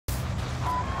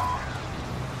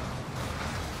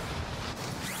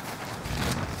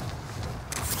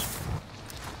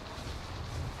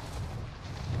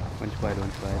squad,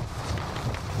 one squad.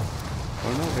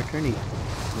 Oh no, they're turning.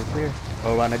 We're clear.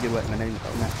 Oh, wala na what? Mana yung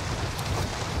na.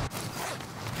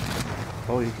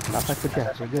 Oh, lakas ko siya.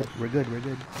 We're good.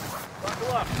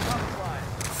 Buckle up.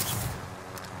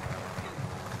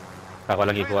 Ako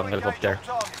lagi ko ang helicopter.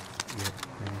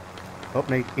 Yeah. Oh,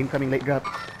 may incoming late drop.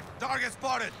 Target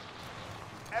spotted.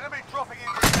 Enemy dropping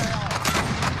into the AR.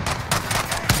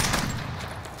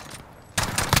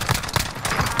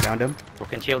 Downed him.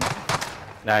 Broken shield.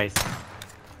 Nice.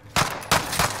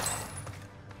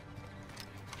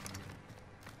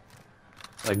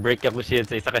 Nag-break up ko shield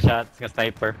sa isa ka shots ng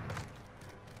sniper.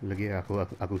 Lagi ako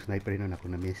sniper nun, ako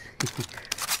na-miss.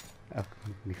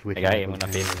 Ay gaya mo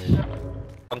na-finish.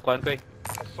 Ang kuhan ko eh.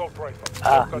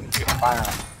 Paano?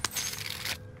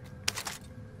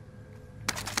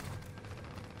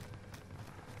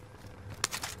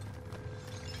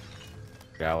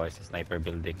 Gaway sa sniper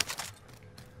building.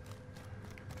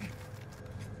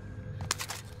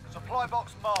 Supply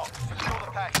box marked. Secure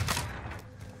the package.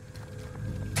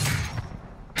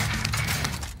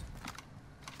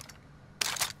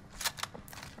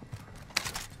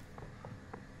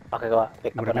 Pakagawa.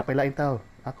 Pick up Murag na. na pailain tao.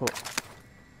 Ako.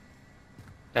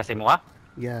 Kasi mo ka?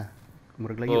 Yeah.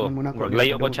 Murag layo man muna ako. Murag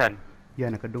layo ko dyan. Yeah,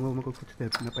 nakadungaw mo ko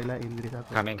footstep. Napailain diri sa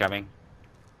ako. Coming.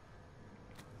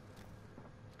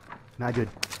 Najud.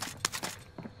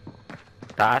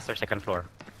 Taas or second floor?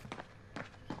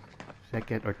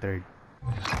 Second or third.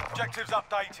 Objectives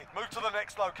updated. Move to the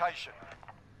next location.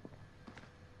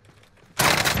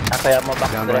 Kaya mo back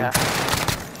Down dire one. ha.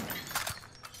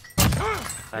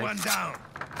 Nice. One down.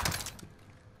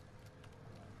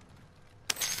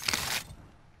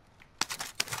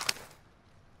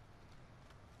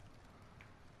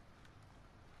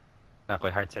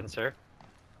 Ako'y heart sensor.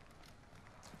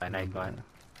 Panay ko.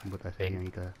 Buta sa iyang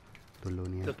tulo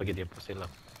niya. Ito pag-idip po sila.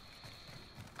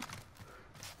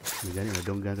 Ganyan,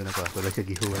 nadonggan ko na ako. Ako lang siya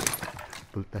gihuwat.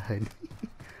 Pultahan.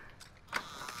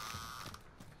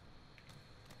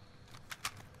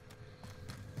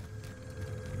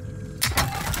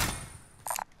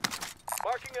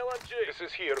 Marking LMG. This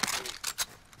is here.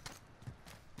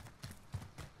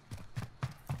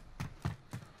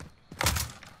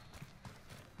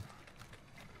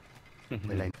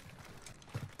 May line.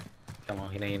 Ang mga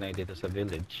hinahinay dito sa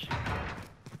village.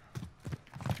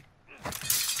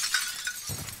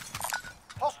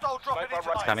 Hostile dropping into It's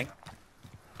base. coming.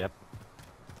 Yep.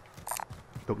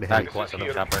 Took the head. Nagkuha sa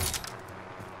ng chopper.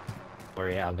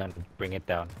 Or yeah, I'm gonna bring it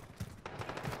down.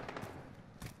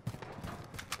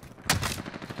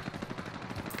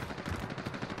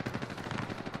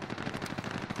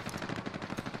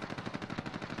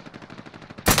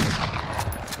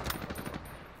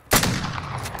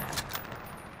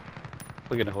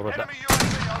 Uy, nahurot na. Enemy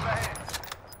UAV overhead.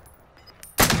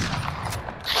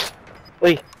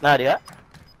 Uy, nari ha.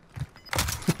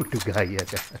 Tugaya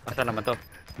ka. Asa naman to?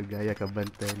 Tugaya ka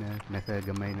bantay na. Nasa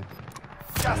gamay na.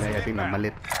 Gas Wala is yating inbound.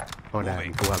 mamalit. O na,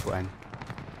 kuha-kuan.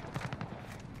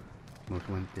 Most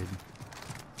wanted.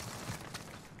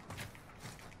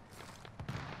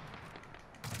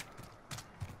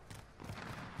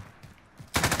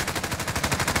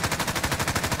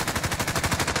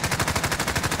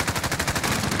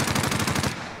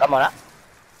 Tama na.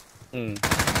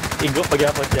 Igo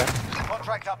pagyapon siya.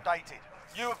 Contract updated.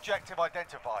 New objective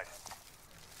identified.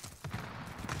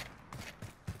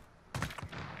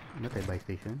 Ano tayo, buy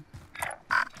station?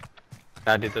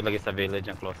 Dito lagi sa village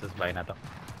ang closest buy na to.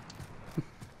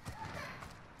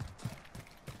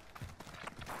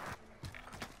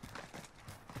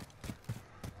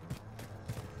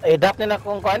 Eh, dap nila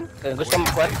kung kuan. Kung gusto mo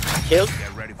kuan. Shield.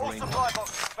 All supply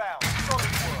boxes found.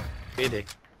 Solid work. Pwede.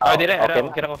 Oh, Oh, dire. okay.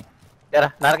 Okay ko. Tara,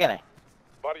 nari ka na eh.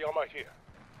 Body armor here.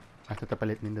 Asa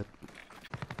tapalit nindot.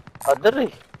 Oh,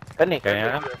 diri. Kani.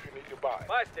 Kaya If you need to buy.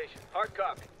 Buy station. Hard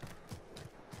copy.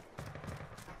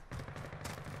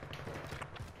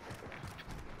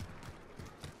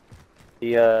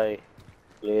 Iyay.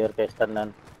 Clear kay tanan.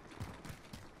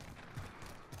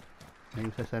 May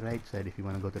isa sa right side if you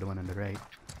wanna go to the one on the right.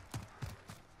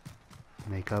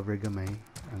 May cover gamay.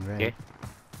 Ang Okay. right.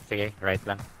 Sige, right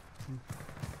lang.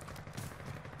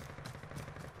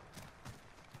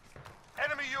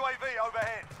 Enemy UAV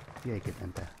overhead. Yeah, ikit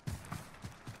nanta.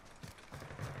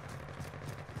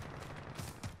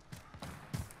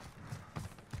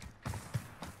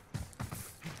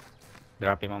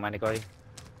 Drop yung mga manikoy.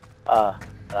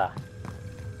 Tara.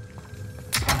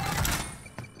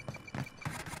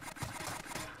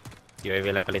 UAV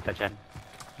lang palitan dyan.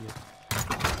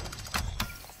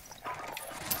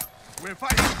 We're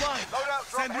fighting blind. Loadout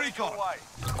drop Send recon. way.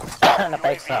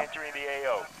 Napaik sa. Entering the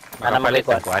AO. Ano Makapalit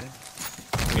malikuan? ng kuhan.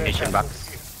 Munition box.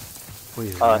 Uy,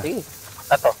 Oh, wala. sige.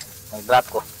 Ato. Nag-drop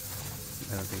ko.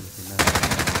 Okay, sila.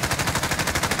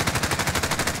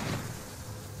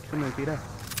 Sino tira?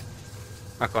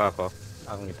 Ako.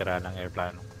 Ang itira ng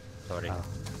airplano. Sorry. Ah.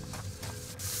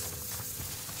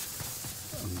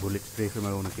 Ang bullet tracer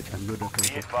marunong nakita ang load.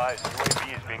 Be advised, UAV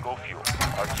is bingo fuel.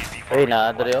 RTB for Ay,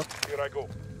 naadre oh. Here I go.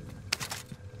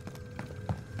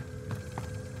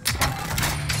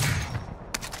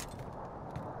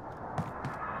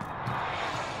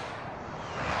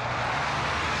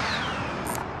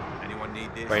 Anyone need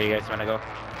this? Where you guys wanna go?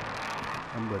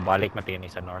 Ambon. Balik matini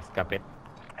sa north kapit.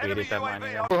 Enemy Pili tama UAV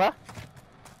niya. Ito ha?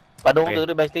 Padung Okay.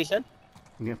 okay. By station?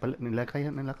 Nga pala,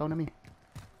 nilakaw namin.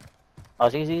 Oh,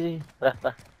 sige.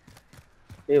 Tara.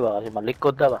 Di ba? Kasi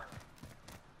malikod ka ba?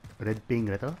 Red ping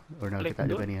na to? Or nakita Balik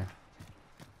juga niya?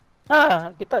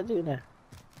 Kita dyan na.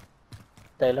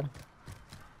 Tayo lang.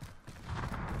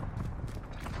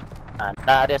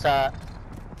 Naadya sa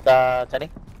ni?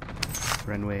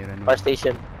 Runway. Fire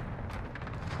station.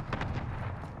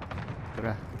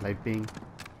 Tara, live ping.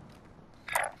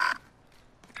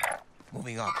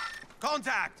 Moving up.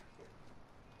 Contact!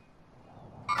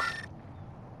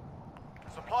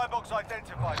 Supply box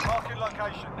identified. Marking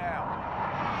location now.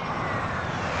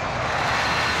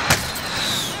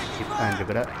 Kitaan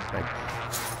juga dah. Right.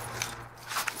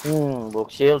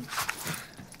 Book shield.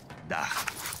 Dah.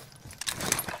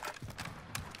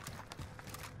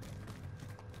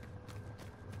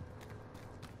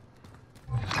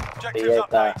 Objectives Iya,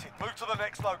 Kak. updated. Move to the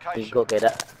next location. Tigo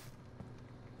kaya.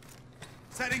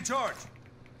 Setting charge.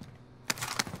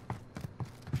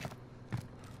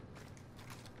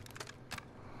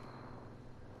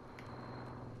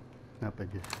 Napa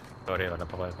Diyos? Sorry, wala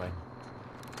pa wifi.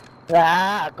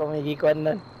 Ako may gikuan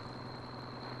nun.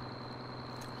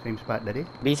 Same spot tadi?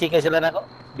 Busy kay sila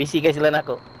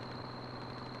nako.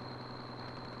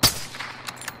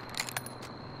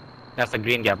 Nasa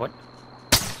green gyapon.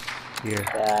 Here.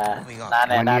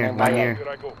 Nanay One year. Here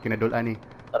I go. Kinadolan ni.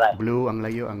 Tara. Blue ang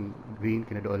layo, ang green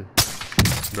kinadool.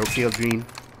 Broke shield green.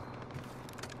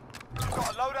 Got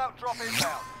a loadout drop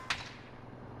inbound.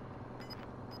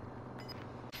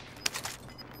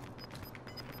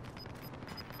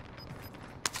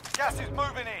 Gas is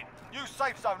moving in. New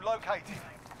safe zone located.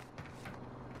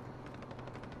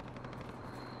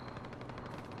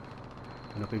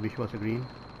 Ano ko yung visual sa green?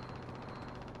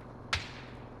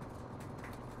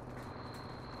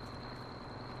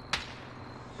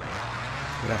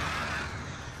 Tara.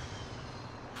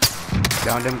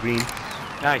 Down them green.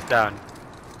 Nice down.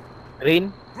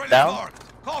 Green. Grenade Down. marked.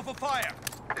 Call for fire.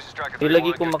 Di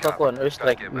lagi ko makakuan.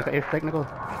 Airstrike. Naka-airstrike na ko.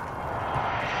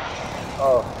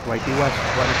 Oh. YT was.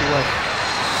 YT was.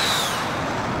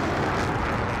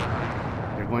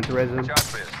 They're going to resin.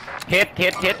 Hit.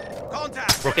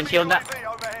 Contact. Broken Enemy shield na. UAV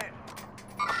overhead.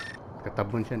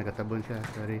 Nakatabon siya.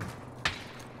 Sorry.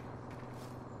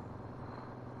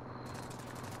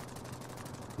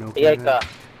 No Iyay kill na. ka.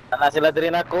 Nana sila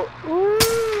din ako.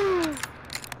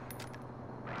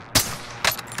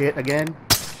 Hit again.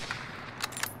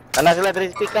 Nana sila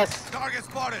din pikas. Target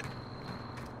spotted.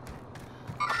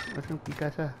 Masang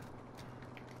pikasa.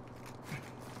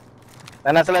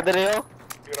 Nana sila din oh.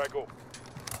 Here I go.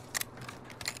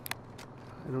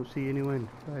 I don't see anyone.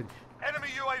 Fudge. Enemy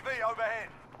UAV overhead.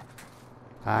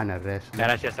 Na-rest.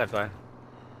 Nara siya sa kuan.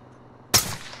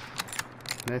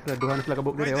 Duha na sila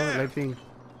kabuk diri. Oh, live ping.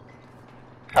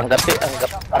 Anggap.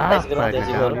 Patay siguro Fudge. natin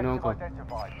siguro. Down ko.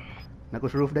 Identified.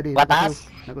 Nakus roof dadi. Batas?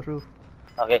 Nakus roof.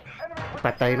 Okay.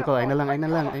 Patay na ko. Ay na lang.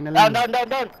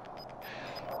 Down.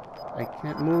 I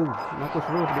can't move. Nakus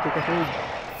roof. Dito ka save.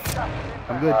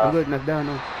 I'm good. Knock down.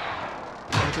 Oh.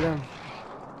 Knock down.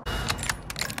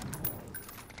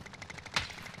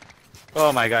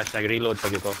 Oh my gosh, nag-reload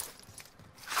pag ito.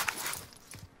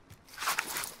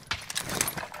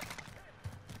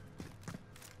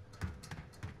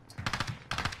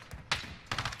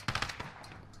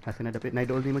 Asa na dapit na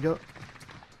idol ni mo Jo.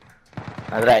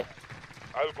 Alright.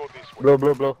 I'll go this way.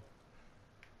 Blow.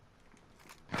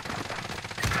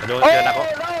 Doon siya na ko.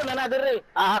 No, nana diri.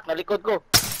 Nalikod ko.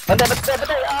 Batay.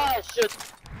 Shoot.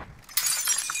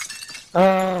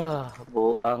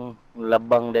 Buang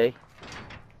labang day.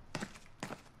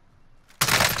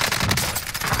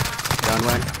 Down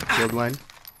one. Killed one.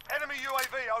 Enemy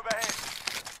UAV overhead.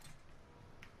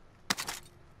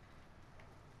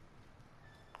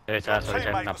 Sa sorry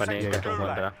dyan, Teammate was sent napanig to ka the itong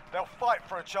kontra. gulag. They'll fight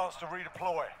for a chance to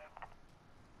redeploy.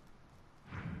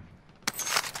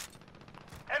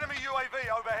 Enemy UAV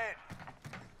overhead.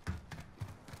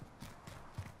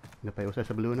 Napay usa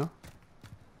sa blue no.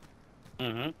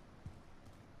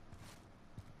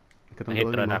 Katong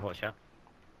Nahitra doon na mo. ako siya.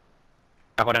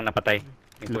 Ako nang napatay.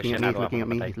 He's looking at me, he's looking at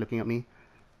me, he's looking at me.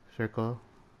 Circle.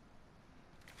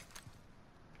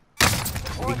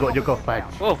 Igo Jidko, fudge.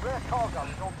 Oh! Rare cargo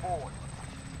is on board.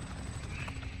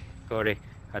 Sorry.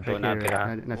 Ato Right na here,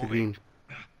 tirahan. nasa green.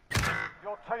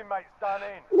 Your teammate's done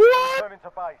in. Returning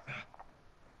to base.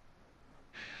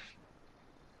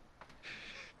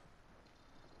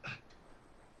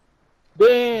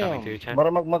 Coming to you, Damn! Chan.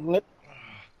 Bara magmagnet.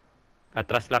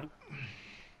 Atras lang.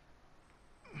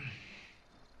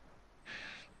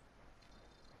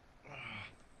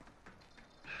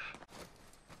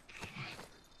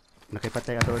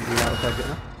 Nakipatay ato hindi na ako sa dyan,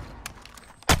 no?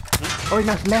 Oy,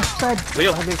 nasa left side!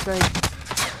 Uyo! Nasa left side.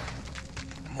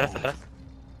 Atras.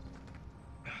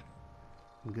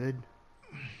 Good.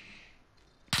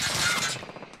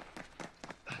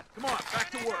 Come on, back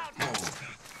to work.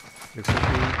 They're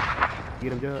pushing.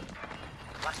 Get him, Jud.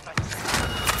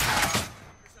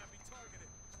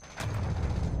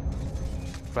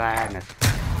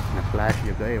 Na-flash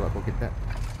juga eh, waktu kita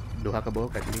duha ka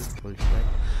buok at least, full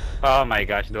strike. Oh my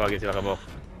gosh, duwag sila kabok.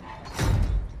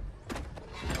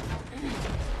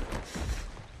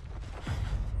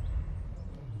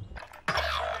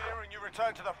 Here and you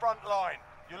return to the front line.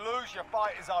 You lose, your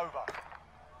fight is over.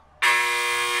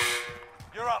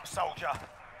 You're up, soldier.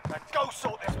 Now go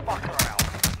sort this fucker out.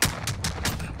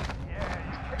 Yeah,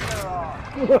 you kick their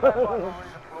ass.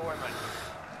 Redeployment.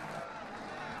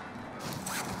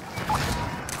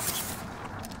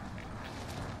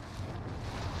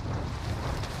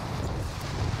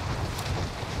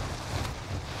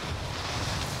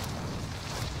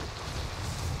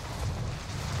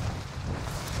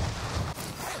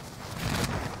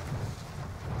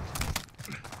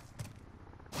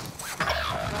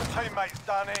 Teammates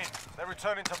done in. They're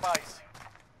returning to base.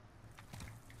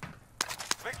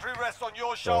 Victory rests on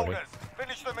your shoulders.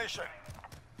 Finish the mission.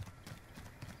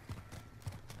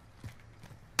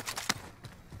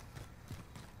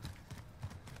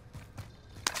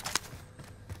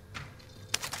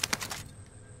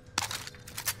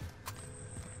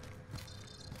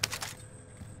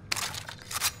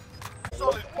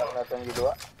 Solid work. Natin yung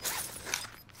dua.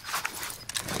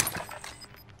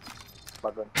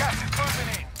 Bagon. Gas is moving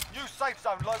in. New safe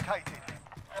zone located.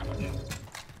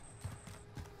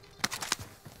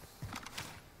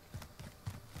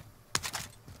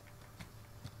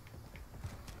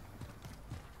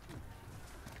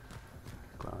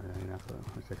 Kau na ako,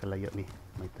 masa kalayo ni,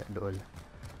 may dool.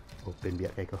 Open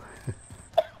biya kay ko.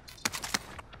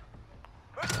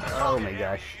 Oh my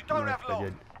gosh. You don't have Nice pa long.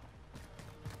 jud.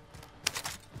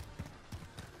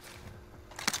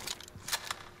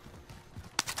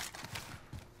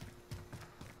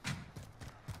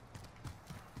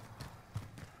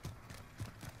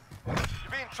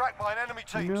 You're being tracked by an enemy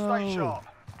team. No. Stay sharp.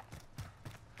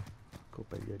 Kau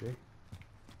pa jud eh.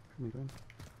 Sini kan.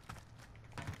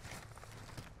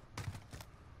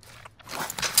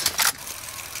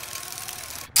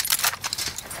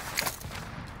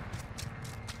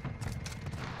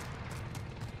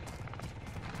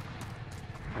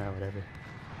 Whatever.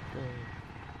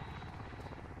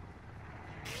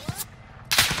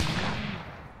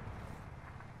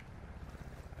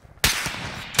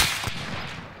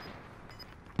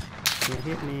 Can't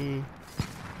hit me.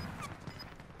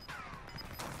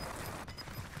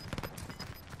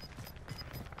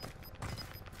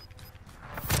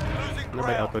 Losing Ano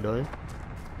ba yung auto ground. doll?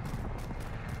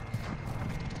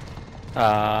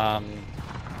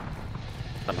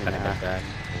 Sama ka na dyan.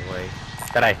 Uy.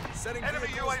 Taray. Enemy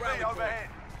UAV overhead.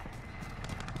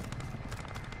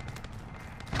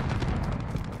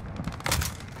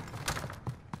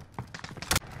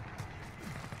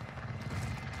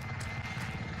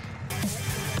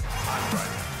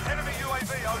 Enemy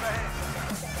UAV overhead.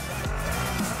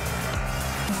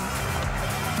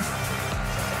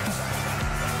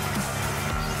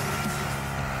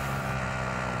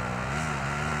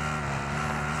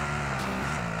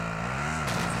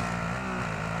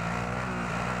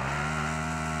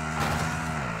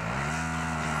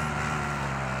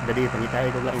 Jadi pangitay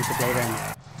ko lang yung supply run.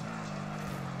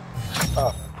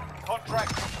 Ah,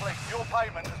 Contract complete. Your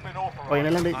payment has been authorized. Oh, yun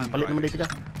na lang, palit naman dito ka.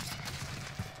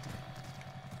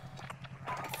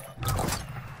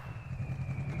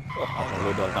 Ang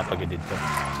ludo ang kapag dito.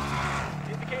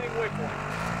 Indicating waypoint.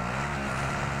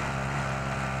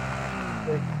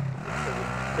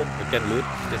 We can loot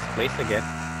this place again.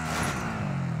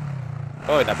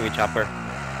 Oh, dapat yung chopper.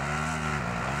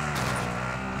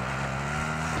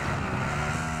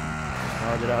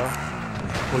 Oh, dito ako.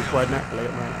 Full squad na, layo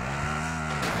mo na.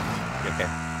 Okay.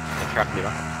 The truck, di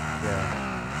ba? Yeah,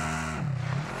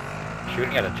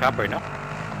 Shooting at a chopper, no?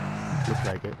 looks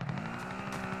like it.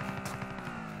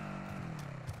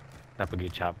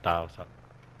 napag-chop tao sa...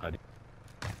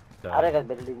 Are kag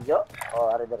Berlinjo?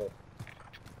 O are dere?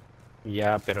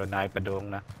 Yeah, pero naipadong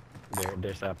na.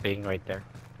 There's a ping right there.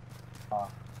 Oh.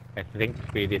 I think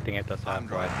pwede ito sa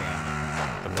pro ating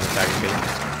sa military base.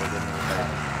 Pwede military.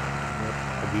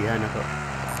 Agihan ako.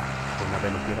 Kung na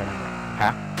tayo magtira na ako. Ha?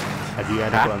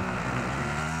 Agihan Ha? ako ang...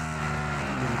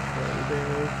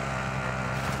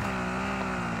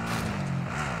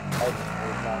 Ay,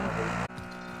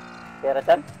 Kera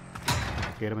chan?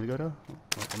 Kaya naman siguro.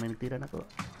 Kung may nagtira na ako.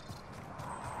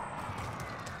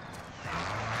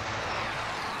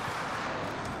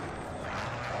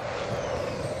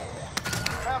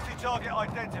 Bounty target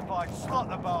identified. Slot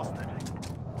the bastard.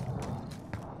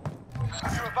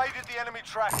 You evaded the enemy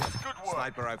trackers. Good work.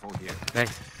 Sniper rifle here.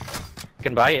 Nice. You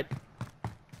can buy it.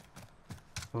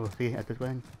 Oh, sige. Atos ko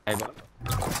yan. Ay ba?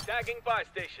 Tagging fire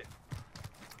station.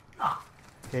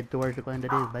 Head towards the kuhan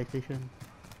dali. Buy station.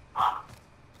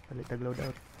 Palit tag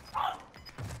loadout.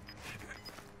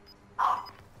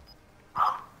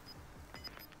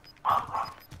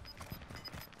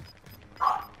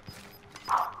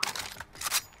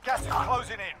 Gas is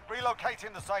closing in.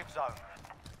 Relocating the safe zone.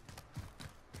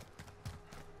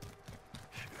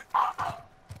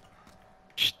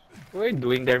 Shh. What are you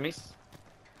doing there, miss?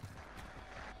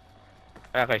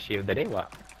 Kaya shield na wa.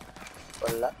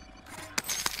 Wala.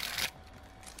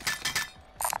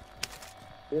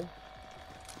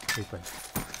 Safe one.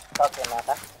 Okay na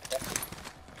ka?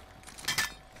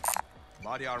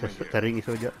 Body armor Sa here. ring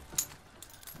iso dyan.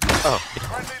 Oh,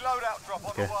 Friendly loadout drop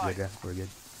on Okay, the way. jaga. We're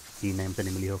good. Hina yung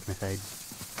tanimulihok na side.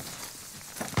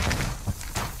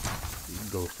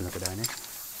 Ghost na kadaan eh.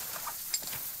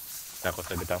 ako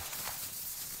sa bitaw.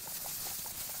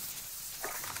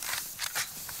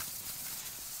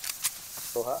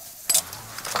 Tuha.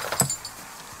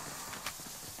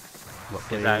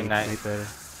 Okay, Nine. sniper.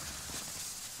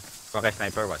 Okay,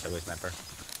 sniper. Watch ako sniper.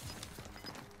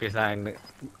 Kaya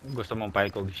gusto mong pile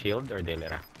kog shield or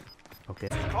delera? Okay.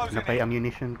 Closing Napay in.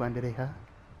 ammunition kuhan dali ha?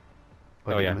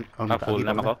 Oh, yeah. Full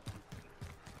naman ko.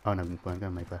 Oh, nagkuhan ka.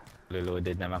 May pa.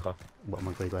 Reloaded naman ko. Buwa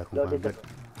magkuhay ko akong Loaded panggat.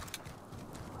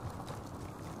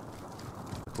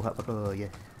 Kuha pa ko,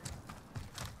 yes.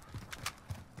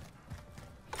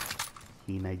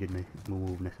 Hinay dyan na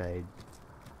move na side.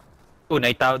 Oh,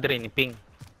 naitaw din ni ping.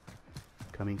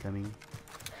 Coming.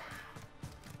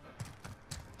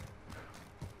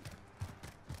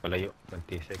 Palayo,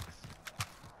 26.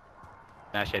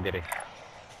 Na siya dire.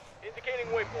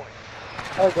 Indicating waypoint.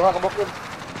 Ay, tuha ka bukin.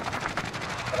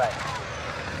 Right.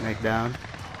 Knife down.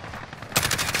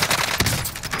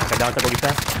 Ka-down sa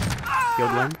isa.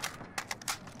 Killed one.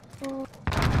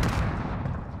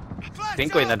 Ting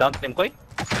koy na down team koy.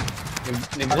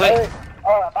 Ni buhay. Ay,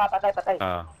 oh, patay.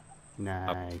 Ah,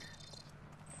 Nice.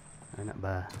 Anak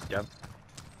ba? job.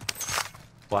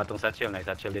 Puhatong satchel, na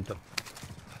satchel dito.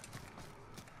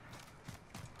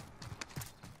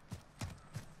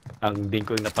 Ang ding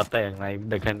ko yung napatay, ang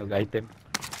daghan og item.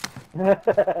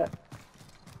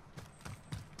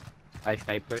 Ay,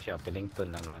 sniper siya,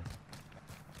 Pillington lang man.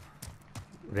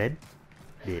 Red?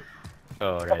 Di.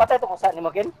 Oh, right. Kapatay to kung saan ni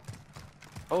Makin?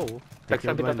 Oh,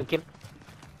 nagsabi one. ka to kill.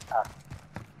 Ah.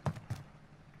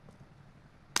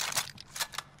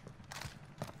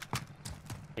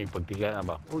 Yung pagtiga na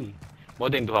ba? Uy. Mo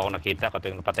din duha ko nakita, kato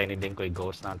yung napatay ni Ding ko yung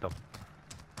ghost na to.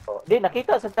 Oh, di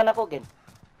nakita sa tanan ko gin.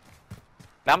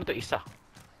 Naman to isa.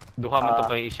 Duha man to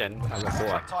kay Ishan, ang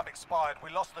kuha. Time expired. We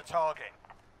lost the target.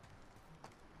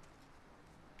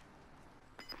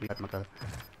 At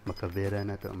makavera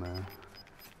na to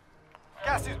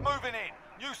Gas is moving in.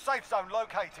 New safe zone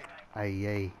located.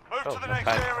 Ay. Move Oh, to the next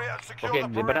okay. area and secure Okay,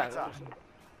 the di ba na? perimeter.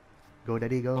 Go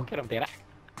daddy, go. Okay, tira.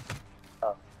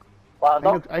 Wa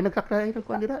to? Ay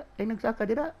nagkuhan dira. Ay nagsaka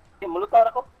dira. Mulutar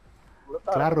ako.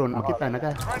 Mulutar. Klaro, makita na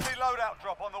ka. Friendly loadout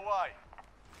drop on the way.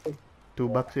 2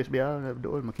 boxes biya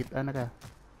doon, makita na ka.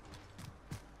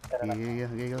 Tara na.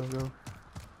 Okay, go.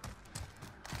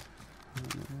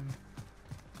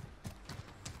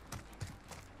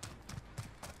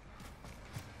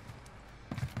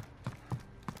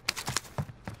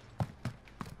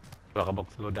 Baka box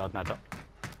loadout na to.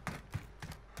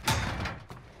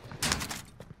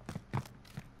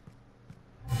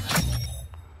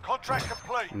 Contract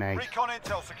complete. Nice. Recon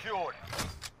intel secured.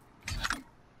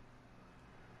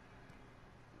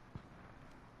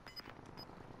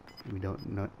 We don't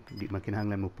di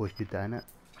makinahanglan mo push dito ana.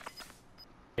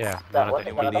 Yeah, That ano one, to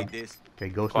Anyone need this? Kay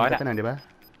ghost Kuha na na. tanan, di ba?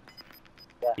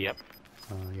 Yep.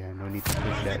 Oh yeah, no need to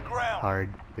push that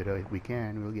hard. Pero if we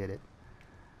can, we'll get it.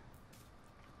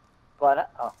 Kuha na.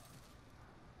 Oh.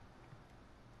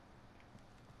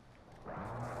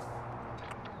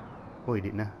 Uy,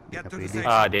 di na. Di Get na to the pwede. safe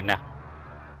Ah, din na.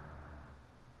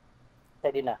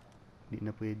 Pwede na. Di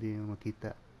na pwede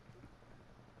makita.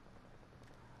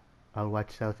 I'll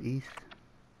watch southeast.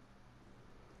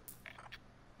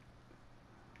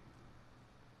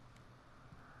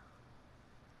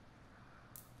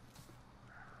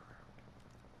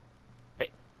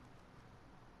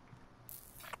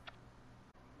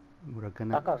 Murag ka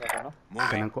na. Taka ka, no?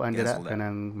 Moving. Kanang kuan dira, Cancel that.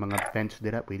 kanang mga fence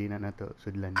dira, pwede na nato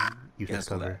sudlan. Use as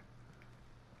Cancel cover.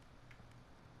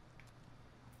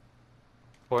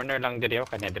 Corner lang diri ako,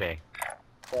 kanya dire.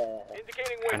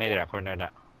 Indicating Kanya waypoint. dire, corner na.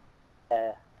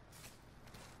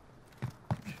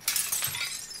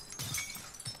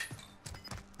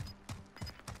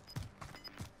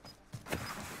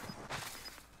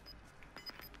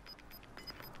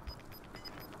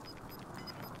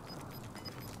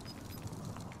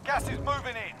 Gas is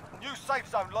moving in. New safe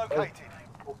zone located.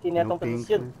 Okay na No itong pings.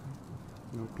 posisyon.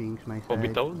 No pings my side.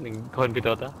 Kobito, ning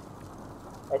konbito ta.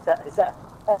 Isa.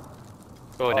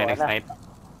 Ko na Oh, next ana. night.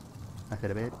 Asa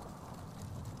na bed?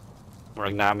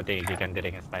 Murag naman tayo gikan dire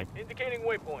nga snipe. Indicating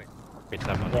waypoint. Wait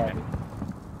lang mo. Yeah.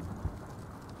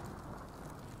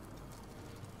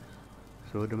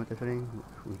 So naman ta sa ring.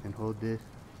 We can hold this.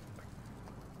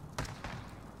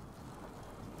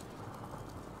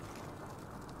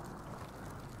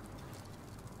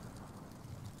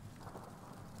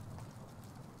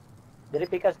 Dili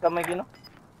pikas kamay gino.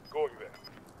 Going there.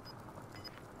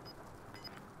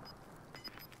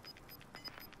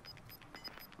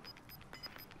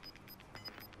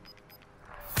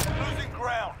 Losing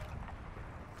ground.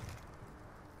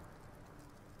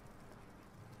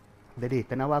 Dadi,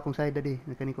 tanawa akong side dadi.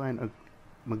 Nakani kuan og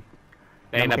mag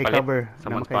Ay, na napalit. cover.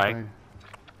 Someone spike.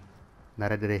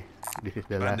 Nara dire. This is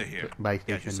the last Banda here. buy Get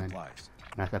your station man. supplies.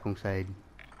 Nasa akong side.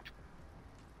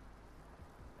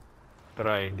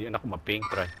 Try, di na ako maping,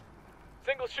 try.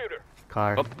 Single shooter.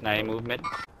 Car. Op, na movement.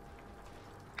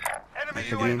 Enemy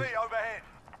Nasa green. UAV overhead.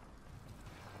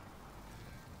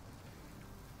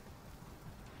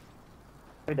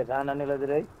 Ay, daghanan nila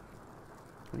dire.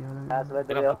 Kaya lang. Nasa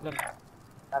dire. Dapat lang.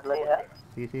 Nasa dire.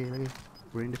 Sige, sige, lagi.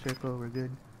 We're in the circle. We're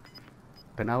good.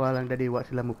 Tanawa lang dadi. Wa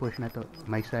sila mo push na to.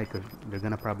 My side. Cause they're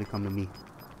gonna probably come to me.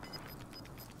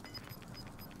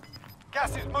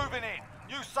 Gas is moving in.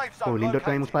 New safe zone Oh, nindot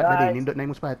na yung located. spot dadi. Guys. Nindot na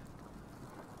yung spot.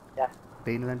 Yeah.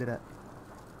 Tayo na lang dira.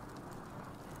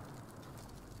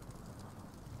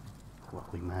 Wa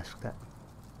ko'y mask ka.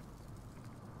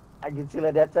 Agit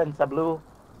sila dyan sa blue.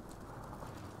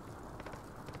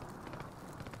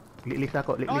 Lilis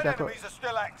ako. Nine Lilis ako. enemies are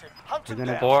still active. Hunt them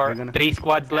They're gonna- down. 3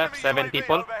 squads left, Enemy 7 UAV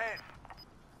people. overhead.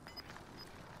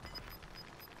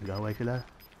 Gaway sila.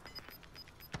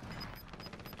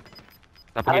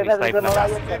 Napagin Ay, snipe nasa na. Gas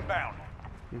Ayun, is sir. inbound.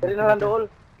 Dali na lang dool.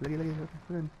 Lagi, lagi.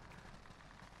 Lagi.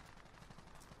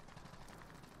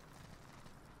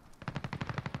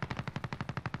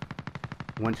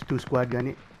 Once two squad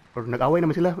gani. Or nag-away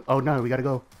naman sila. Oh no, we gotta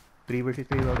go. 3 versus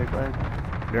 3. Oh,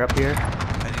 they're up here.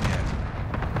 Heading there.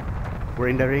 We're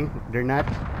in the ring. They're not.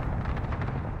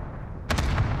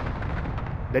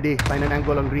 Daddy, find an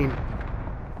angle on green.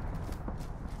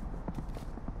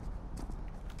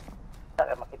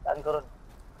 Makitaan ko ron.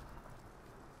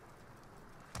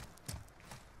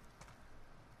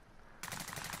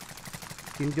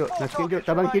 Kinjo, nas Kinjo.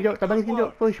 Tabang Kinjo, tabang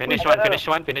Kinjo. Push, Finish push. one, finish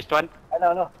one, finish one.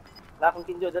 Ano. Na akong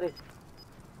kinjo dari.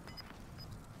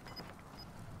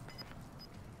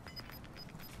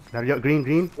 Darjo, green,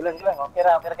 green. Gilang. Okay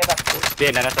ra kita. Di,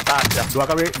 na nasa taas. Dua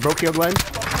ka, broke shield one.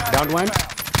 Down one.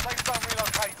 Safe zone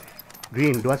relocated.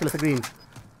 Green, dua sila sa green.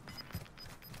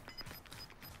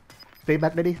 Stay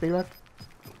back, Daddy, stay back.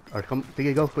 Or come,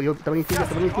 sige, go. Tabangin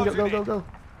Kinjo, go.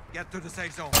 Get to the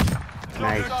safe zone.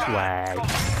 Nice swag.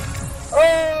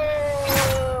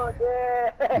 Oh!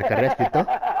 Yeah! Naka-rest dito.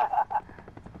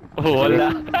 Oh, wala.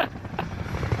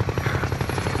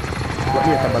 Huwag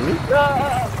niya tabangin.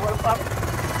 Wala pa.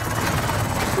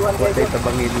 Tuwan Huwag kayo. tayo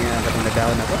tabangin niya katong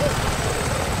nagdaon ako.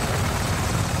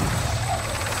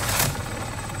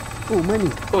 Oh, money.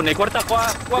 Oh, naik kwarta,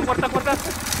 kwarta.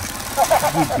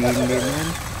 Gipili man.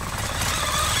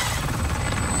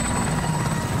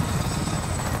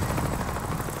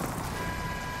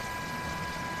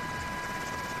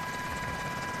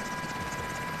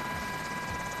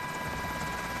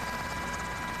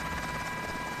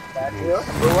 Dati yun.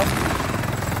 Luwan.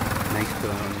 Nice to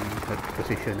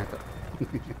position na to.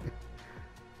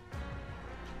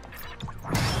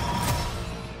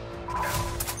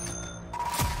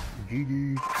 GG.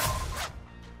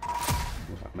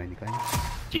 Main ni kan.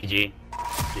 GG.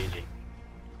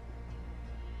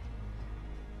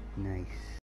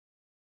 Nice.